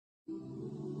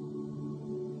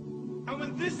And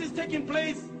when this is taking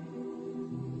place,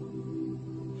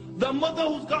 the mother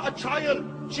who's got a child,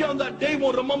 she on that day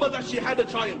won't remember that she had a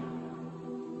child.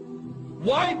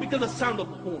 Why? Because the sound of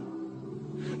the horn.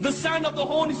 The sound of the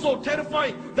horn is so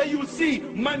terrifying that you will see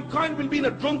mankind will be in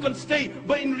a drunken state,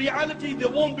 but in reality they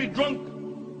won't be drunk.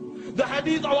 The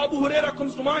hadith of Abu Huraira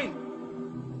comes to mind.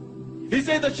 He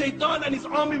said that Shaitan and his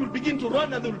army will begin to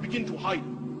run and they will begin to hide.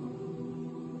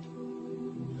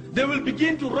 They will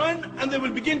begin to run and they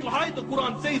will begin to hide. The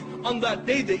Quran says on that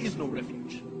day there is no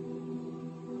refuge.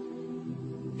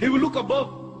 He will look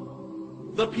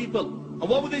above the people, and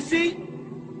what will they see?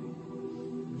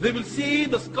 They will see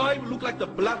the sky will look like the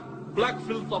black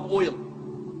filth of oil.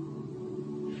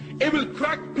 It will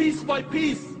crack piece by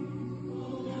piece.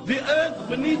 The earth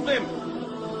beneath them,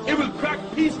 it will crack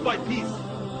piece by piece.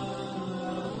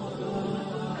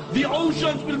 The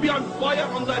oceans will be on fire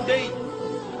on that day,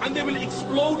 and they will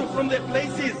explode from their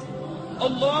places.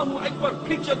 Allahu Akbar,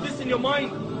 picture this in your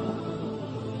mind.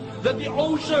 That the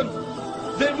oceans,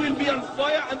 they will be on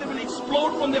fire and they will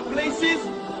explode from their places.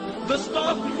 The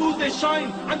stars will lose their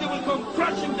shine and they will come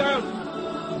crashing down.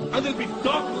 And there will be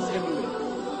darkness everywhere.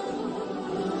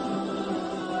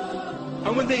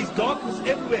 And when there is darkness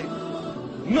everywhere,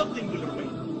 nothing will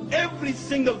remain. Every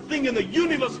single thing in the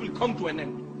universe will come to an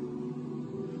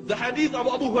end. The hadith of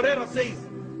Abu Huraira says,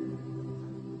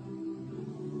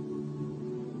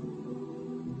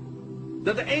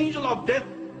 that the angel of death,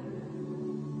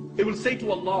 it will say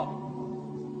to Allah,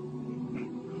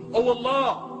 Oh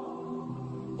Allah,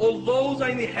 all those are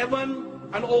in the heaven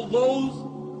and all those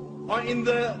are in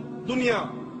the dunya,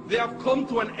 they have come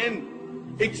to an end,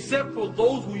 except for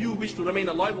those who you wish to remain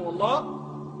alive, O Allah.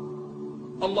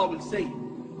 Allah will say,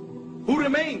 who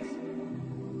remains?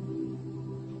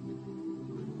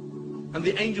 And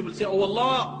the angel will say, Oh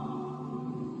Allah,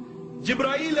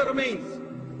 Jibreel remains,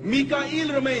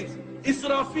 Mikael remains,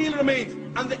 Israfil remains,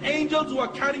 and the angels who are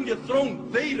carrying your throne,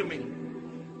 they remain.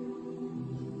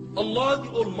 Allah the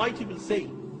Almighty will say,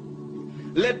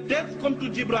 let death come to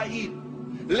Jibreel,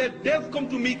 let death come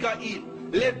to Mikael,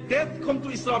 let death come to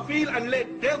Israfil, and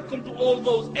let death come to all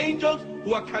those angels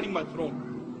who are carrying my throne.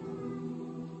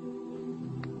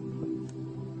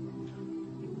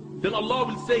 Then Allah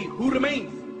will say, who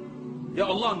remains? Yeah,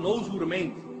 Allah knows who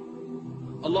remains.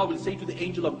 Allah will say to the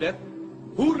angel of death,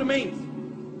 who remains?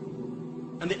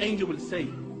 And the angel will say,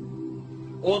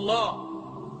 Oh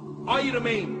Allah, I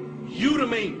remain, you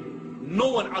remain, no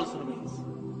one else remains.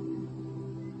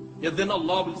 Yet then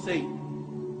Allah will say,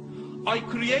 I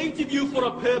created you for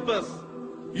a purpose.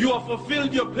 You have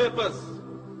fulfilled your purpose.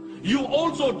 You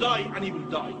also die and He will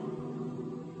die.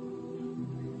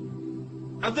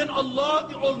 And then Allah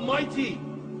the Almighty,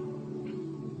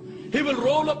 He will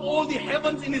roll up all the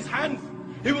heavens in His hands.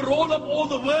 He will roll up all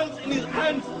the worlds in His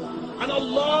hands. And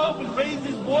Allah will raise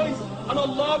His voice and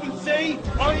Allah will say,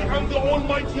 I am the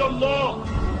Almighty Allah.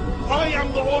 I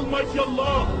am the Almighty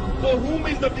Allah. For whom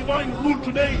is the divine rule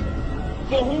today?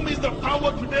 For whom is the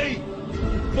power today?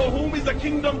 For whom is the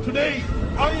kingdom today?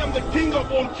 I am the King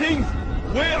of all kings.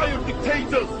 Where are your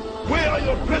dictators? Where are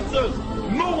your oppressors?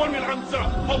 No one will answer.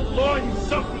 Allah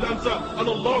Himself will answer. And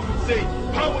Allah will say,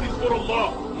 power is for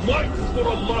Allah. Might is for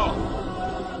Allah.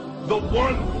 The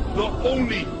one, the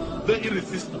only, the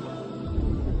irresistible.